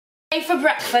For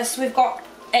breakfast, we've got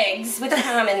eggs with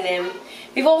ham in them.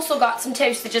 We've also got some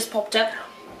toast that just popped up.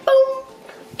 Boom!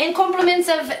 In compliments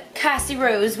of Cassie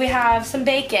Rose, we have some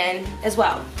bacon as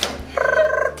well.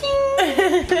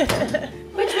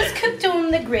 Which was cooked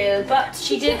on the grill, but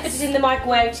she did put it in the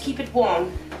microwave to keep it warm.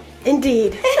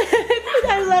 Indeed.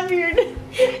 I love your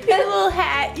little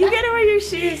hat. You gotta wear your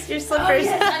shoes, your slippers. Oh,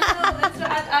 yes, I know. That's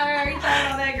I already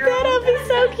thought on that, girl. That'll be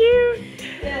so cute.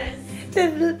 Yes.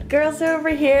 The girls are over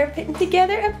here putting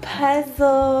together a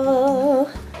puzzle.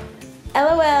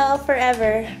 LOL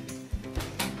forever.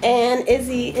 And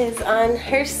Izzy is on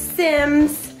her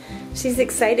Sims. She's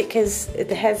excited because it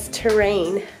has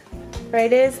terrain.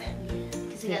 Right, Iz?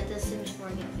 Because we got the Sims 4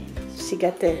 Get Famous. She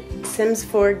got the Sims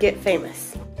 4 Get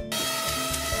Famous.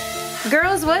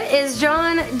 Girls, what is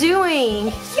John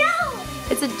doing?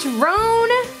 It's a drone.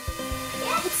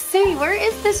 Yes. Let's see, where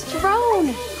is this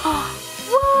drone?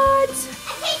 What?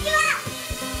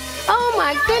 Oh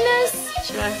my goodness.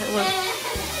 Should I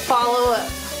follow up?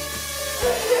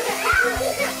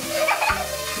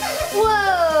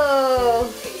 Whoa.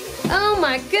 Oh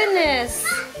my goodness.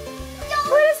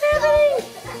 What is happening?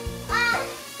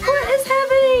 What is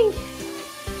happening?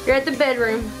 You're at the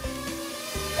bedroom.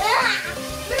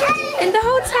 And the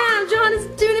whole time John is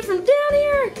doing it from down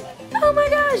here. Oh my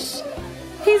gosh.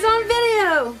 He's on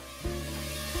video.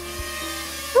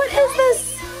 What is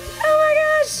this? Oh my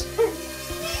gosh.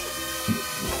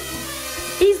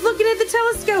 He's looking at the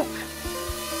telescope.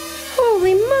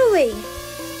 Holy moly.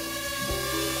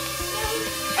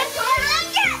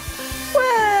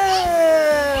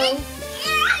 Whoa.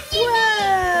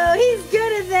 Whoa. He's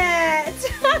good at that.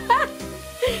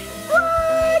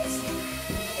 What?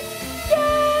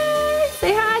 Yay.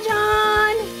 Say hi,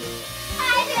 John.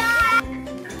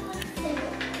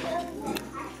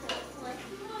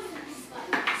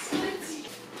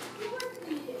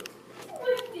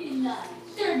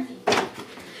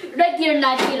 Right here,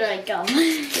 not here I come.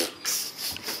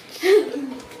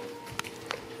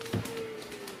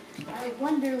 I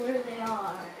wonder where they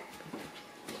are.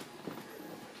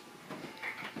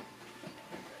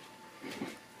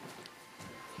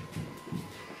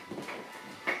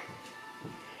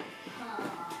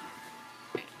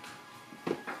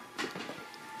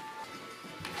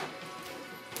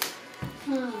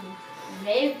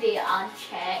 Maybe I'll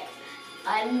check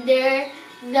under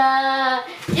the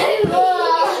table.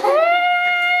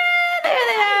 There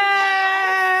they are.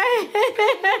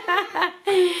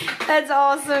 That's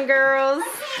awesome, girls.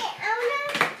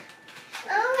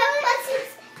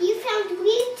 You found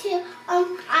weed too.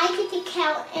 I get to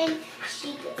count and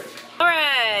she gets.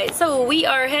 Alright, so we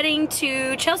are heading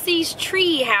to Chelsea's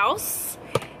tree house.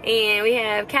 And we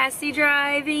have Cassie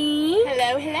driving.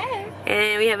 Hello, hello.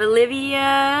 And we have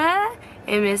Olivia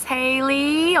and Miss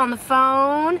Haley on the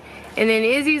phone. And then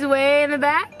Izzy's way in the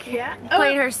back. Yeah.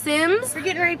 Playing her Sims. We're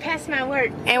getting ready to pass my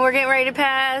work. And we're getting ready to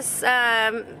pass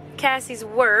Cassie's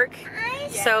work.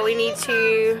 So we need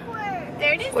to...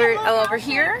 There it is. We're over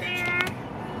here.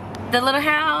 The little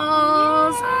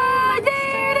house. Oh,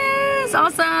 there it is.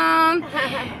 Awesome.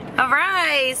 All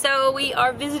right. So we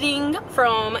are visiting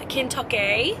from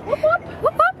Kentucky. Whoop, whoop.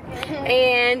 Whoop, whoop.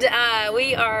 And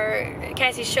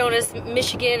Cassie's showing us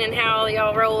Michigan and how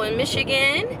y'all roll in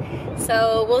Michigan.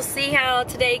 So we'll see how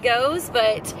today goes,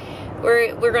 but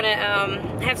we're gonna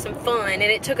have some fun. And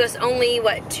it took us only,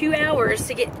 what, 2 hours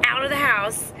to get out of the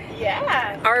house.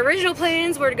 Yeah. Our original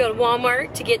plans were to go to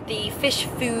Walmart to get the fish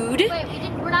food. Wait,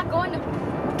 we're not going to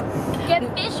get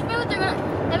fish food?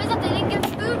 That means that they didn't get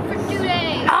food for 2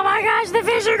 days. Oh my gosh, the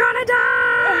fish are gonna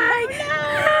die! Oh,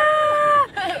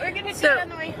 no. We're gonna do it on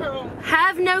the way home.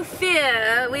 Have no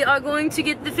fear, we are going to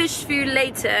get the fish food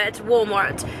later at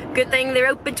Walmart. Good thing they're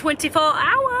open 24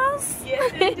 hours.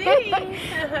 Yes, indeed.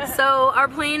 So our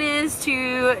plan is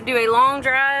to do a long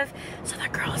drive so the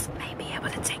girls may be able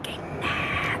to take a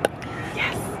nap.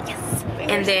 Yes. Yes.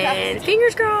 And then,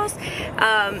 fingers crossed.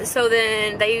 So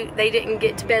then they didn't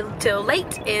get to bed till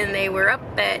late and they were up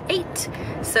at 8.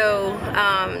 So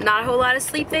not a whole lot of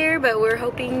sleep there, but we're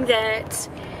hoping that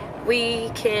we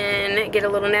can get a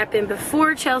little nap in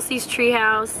before Chelsea's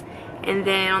treehouse, and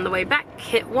then on the way back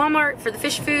hit Walmart for the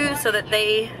fish food so that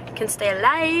they can stay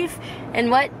alive.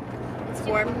 And what? It's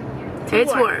warm.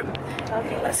 It's warm.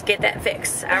 Okay. Let's get that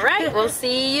fixed. All right, we'll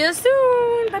see you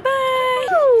soon. Bye-bye.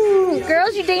 Ooh,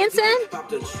 girls, you dancing?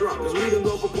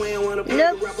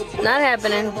 Nope, not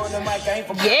happening.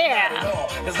 Yeah.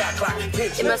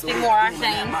 It must be more our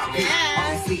thing.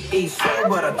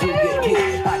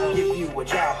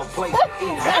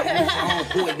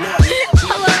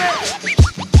 Hello.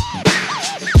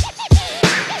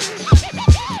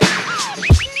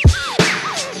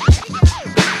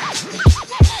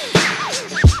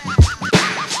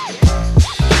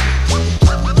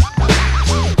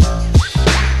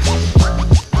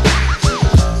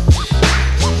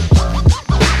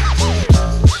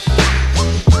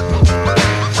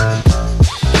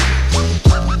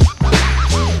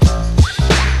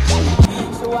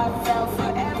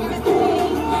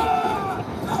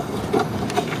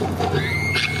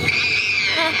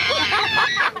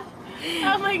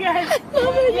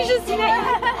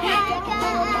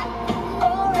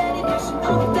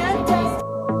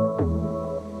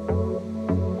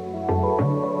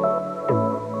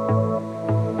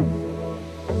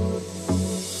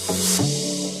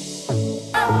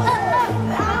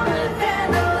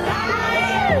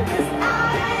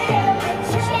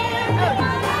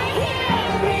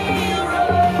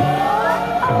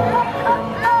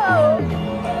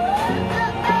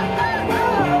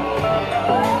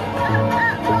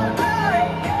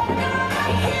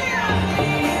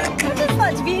 Just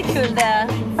much vehicle there.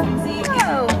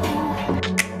 Oh.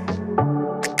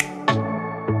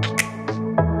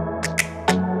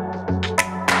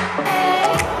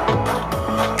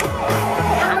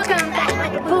 I'ma come back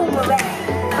like a boomerang.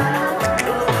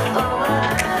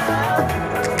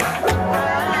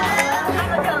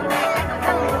 I'ma come back like a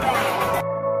boomerang.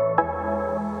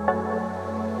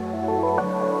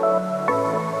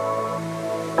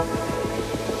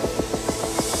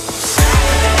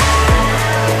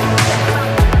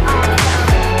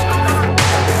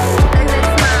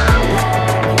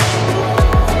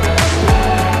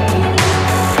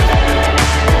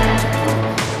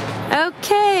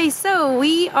 Okay, so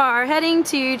we are heading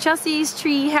to Chelsea's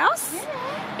tree house,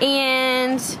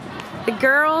 and the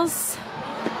girls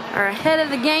are ahead of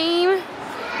the game.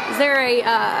 Is there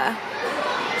a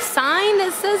sign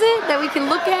that says it that we can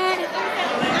look at?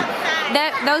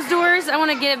 Those doors, I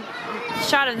want to get a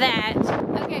shot of that.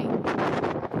 Okay,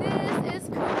 this is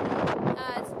cool.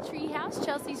 It's a tree house,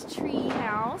 Chelsea's tree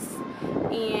house,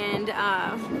 and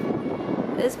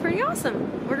it's pretty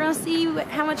awesome. We're gonna see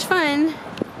how much fun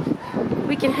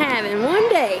we can have in one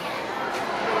day.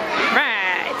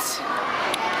 Right.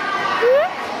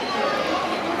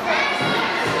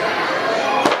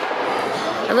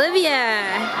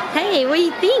 Olivia, hey, what do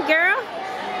you think, girl?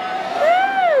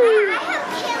 Woo! I have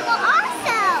Kimball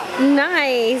also.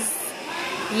 Nice.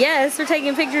 Yes, we're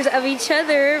taking pictures of each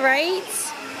other, right?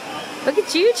 Look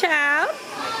at you, child.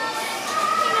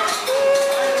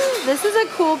 This is a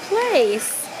cool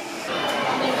place.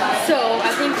 So,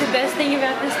 I think the best thing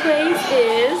about this place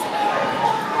is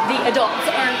the adults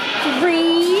are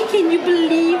free. Can you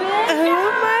believe it?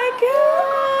 Oh my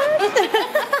god!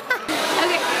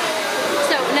 Okay,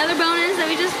 so another bonus that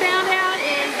we just found out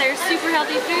is there's super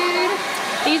healthy food.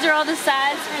 These are all the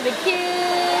sides for the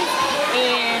kids.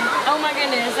 And, oh my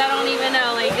goodness, I don't even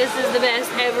know. Like, this is the best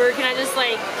ever. Can I just,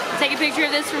 like, take a picture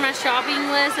of this for my shopping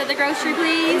list at the grocery,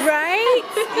 please? Right?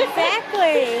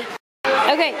 Exactly.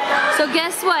 Okay, so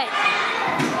guess what?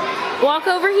 Walk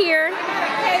over here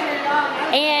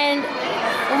and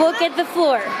look at the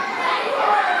floor.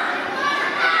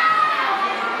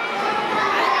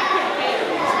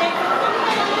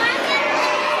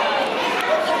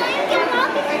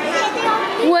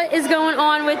 What is going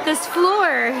on with this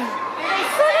floor? Look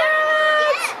at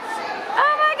it!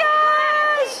 Oh my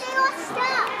gosh!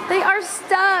 They are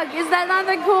stuck. Is that not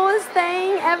the coolest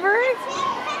thing ever?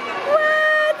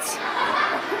 What?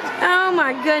 Oh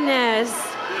my goodness.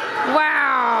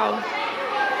 Wow.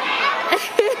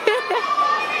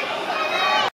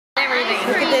 Everything.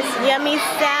 Look at this yummy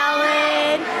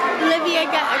salad. Olivia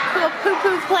got a cool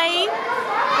poo-poo plate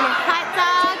and a hot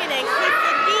dog and a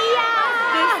quesadilla.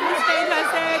 This is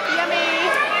fantastic. Yummy.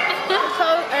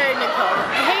 Nicole.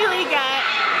 Haley got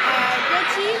grilled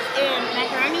cheese and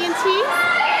macaroni and cheese.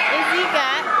 Izzy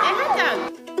got a hot dog.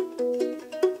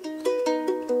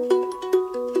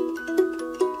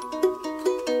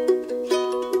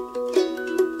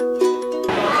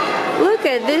 Look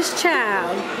at this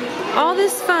child. All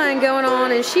this fun going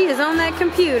on and she is on that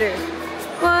computer.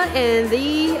 What in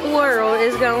the world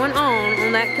is going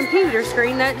on that computer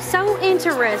screen? That's so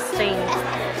interesting.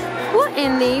 What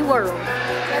in the world?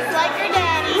 Just like her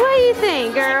daddy. What do you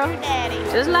think, girl? Her daddy.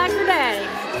 Just like her daddy.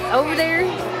 Over there,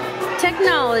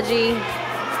 technology.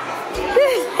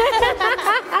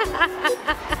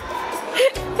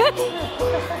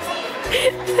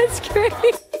 That's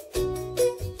great.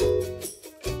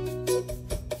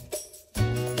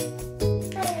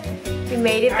 We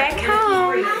made it back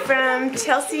home from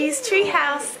Chelsea's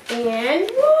treehouse, and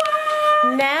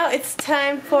now it's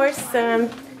time for some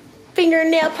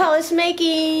fingernail polish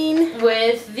making.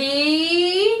 With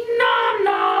the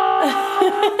nom-nom.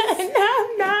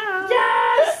 No.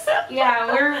 Yes!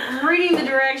 Yeah, we're reading the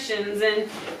directions, and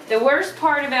the worst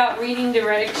part about reading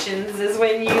directions is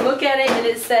when you look at it and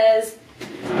it says,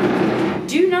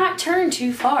 do not turn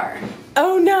too far.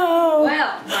 Oh no.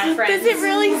 Well, my friends. Does it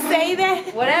really say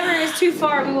that? Whatever is too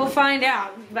far, we will find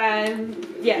out.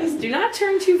 Yes, do not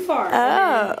turn too far.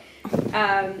 Oh.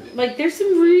 Like there's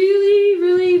some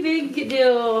really big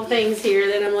deal things here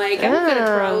that I'm like, I'm gonna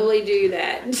probably do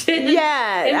that.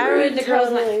 Yeah, and I ruin would the girls'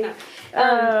 totally.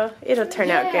 life. It'll turn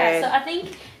out good. So I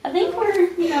think we're,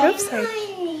 you know, Oops, sorry.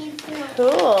 a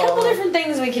couple Cool. different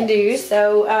things we can do.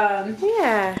 So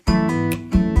Yeah.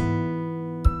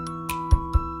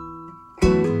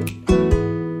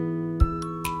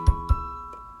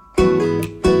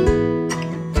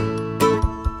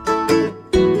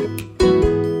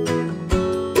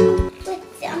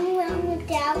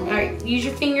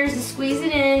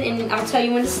 tell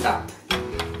you when to stop.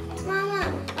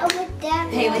 Mama, over there.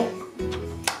 Haley,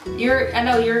 I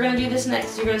know you're gonna do this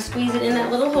next. You're gonna squeeze it in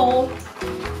that little hole,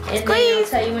 and then I'll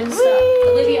tell you when to stop.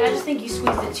 Olivia, I just think you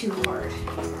squeezed it too hard.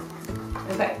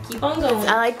 Okay, keep on going.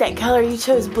 I like that color. You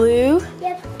chose blue.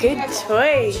 Yep. Good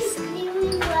choice.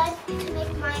 Really like to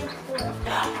make mine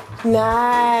blue.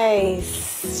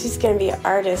 Nice. She's gonna be an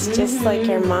artist just like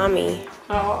your mommy.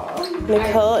 Oh,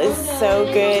 Nicole is so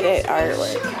good at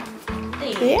artwork.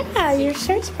 Yeah, your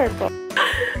shirt's purple.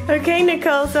 Okay,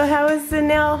 Nicole, so how was the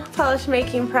nail polish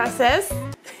making process?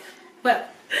 Well,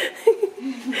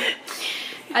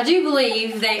 I do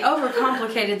believe they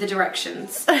overcomplicated the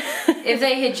directions. If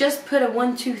they had just put a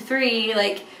 1, 2, 3,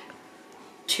 like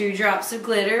 2 drops of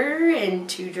glitter and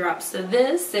 2 drops of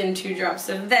this and 2 drops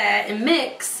of that and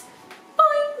mix,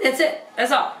 boing, that's it.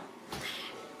 That's all.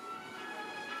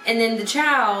 And then the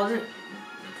child,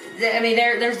 I mean,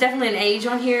 there's definitely an age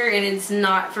on here, and it's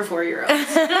not for 4-year-olds.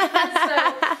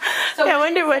 so I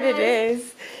wonder what it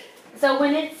is. So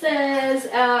when it says,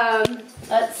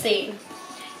 let's see,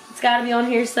 it's got to be on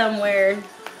here somewhere.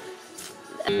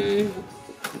 I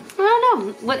don't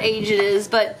know what age it is,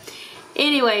 but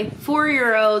anyway,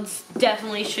 4-year-olds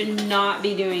definitely should not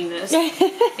be doing this,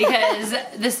 because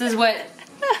this is what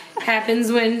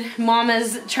happens when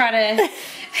mamas try to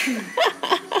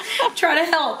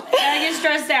help. I get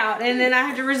stressed out, and then I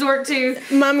have to resort to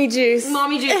Mommy juice.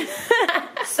 mommy juice.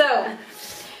 So,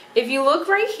 if you look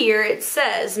right here, it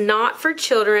says not for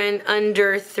children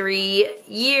under 3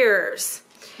 years.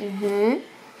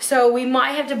 So we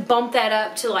might have to bump that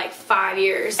up to like 5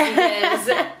 years, because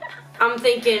I'm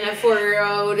thinking a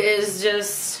 4-year-old is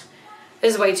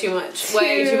way too much.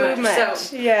 Way too much.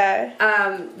 So, yeah.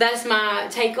 that's my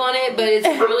take on it, but it's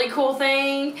a really cool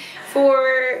thing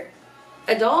for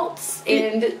adults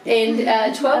and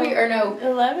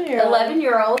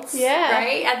 11-year-olds. Yeah.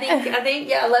 Right? I think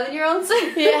yeah, 11-year-olds.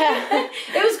 Yeah.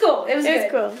 It was cool. It was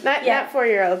good. cool. Not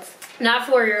 4-year-olds. Not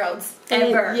 4-year-olds.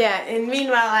 Ever. Yeah, and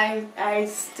meanwhile I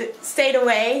stayed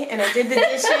away and I did the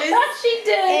dishes. She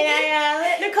did. And I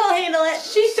let Nicole handle it.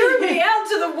 She threw me out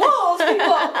to the walls, people.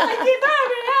 Like, you threw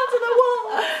me out to the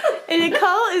walls. And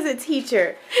Nicole is a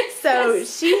teacher, so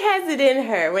she has it in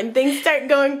her. When things start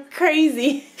going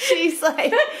crazy, she's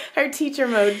like, her teacher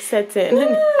mode sets in.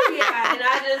 Yeah, and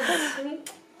I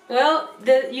just... Well,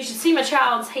 you should see my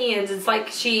child's hands. It's like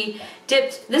she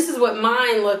dipped. This is what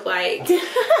mine look like,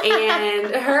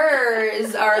 and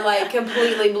hers are like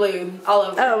completely blue all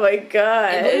over. Oh my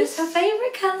god! And blue's her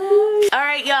favorite color. All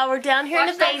right, y'all, we're down here in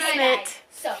the basement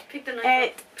So, Pick the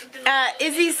at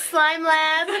Izzy's Slime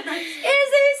Lab.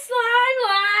 Izzy's Slime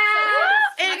Lab.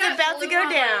 And it's about to go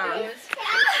down.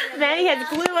 Maddie has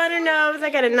glue on her nose. I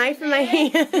got a knife in my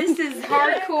hand. This is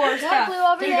hardcore stuff. blue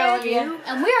over There you there. go, Olivia.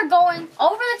 And we are going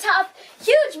over the top,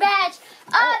 huge batch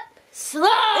up slow.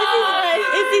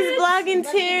 Izzy's vlogging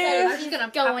too. She's gonna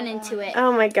going into it.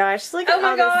 Oh my gosh, look at Oh my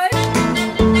all this. gosh.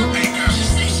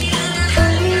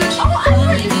 Oh, I've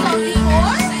heard this song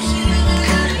before.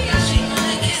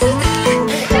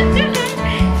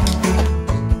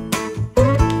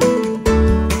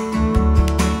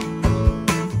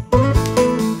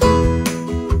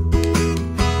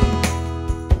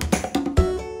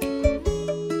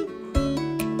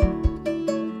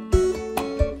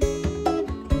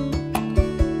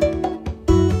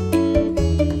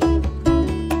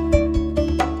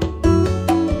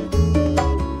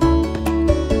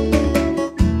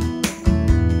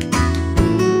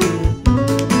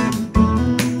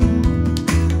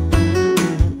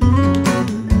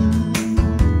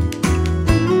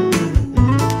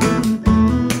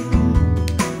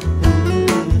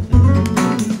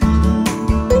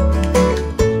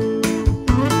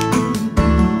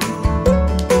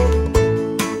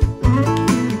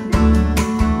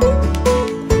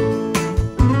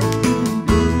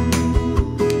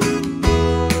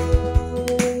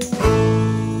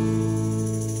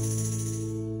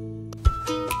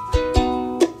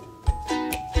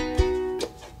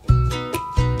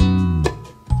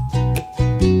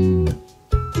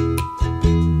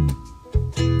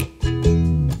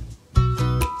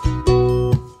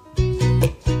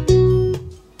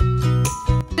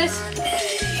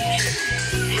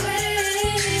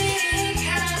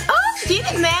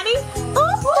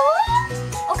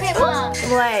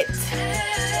 What?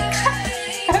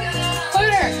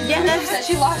 Yeah, that's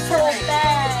she lost her ring.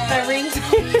 My rings.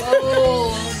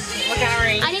 Oh, what kind of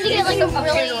ring? I need to get like a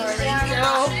really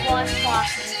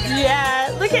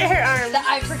Yeah, look at her arm. that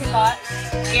I freaking bought.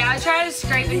 Yeah, I try to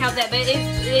scrape and help that, but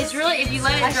it's really, if you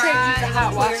let it dry, it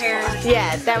will pull your hair.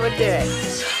 Yeah, that would do it.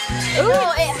 Ooh,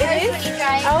 No, it hurts when you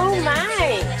try. Oh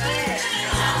my.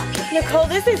 Nichole,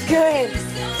 this is good.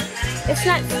 It's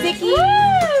not sticky.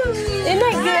 Isn't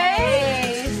that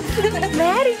good?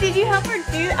 Maddie, did you help her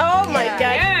do that? Oh my god.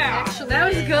 Yeah, actually, that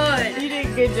was good. You did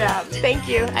a good job. Thank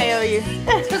you. I owe you.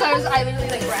 Because I literally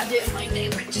like grabbed it and like they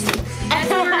were just. That's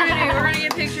what we're gonna do. We're gonna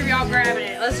get a picture of y'all grabbing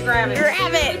it. Let's grab it.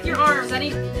 Grab it. With your arms. I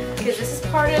need, because this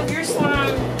is part of your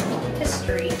slime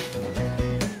history.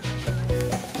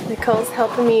 Nicole's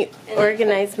helping me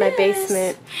organize my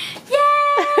basement.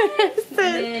 Yes!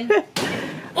 And then,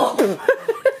 oh.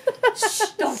 Shh,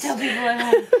 don't tell people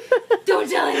at home. Don't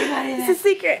tell anybody It's that. a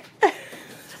secret. I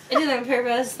did that on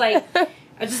purpose. Like,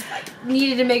 I just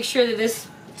needed to make sure that this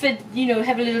fit, you know,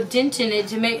 have a little dent in it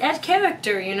to make add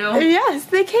character, you know. Yes,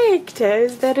 the character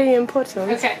is very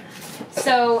important. Okay,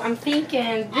 so I'm thinking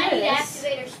I need this.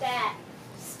 activator stat.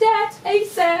 Stat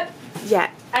ASAP.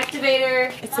 Yeah,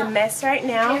 Activator. it's a mess right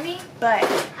now, Hear me? but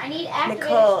I need activator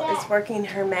Nichole stat. is working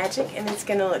her magic and it's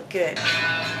gonna look good.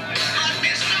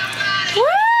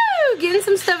 Woo! Getting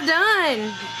some stuff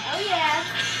done. Oh yeah.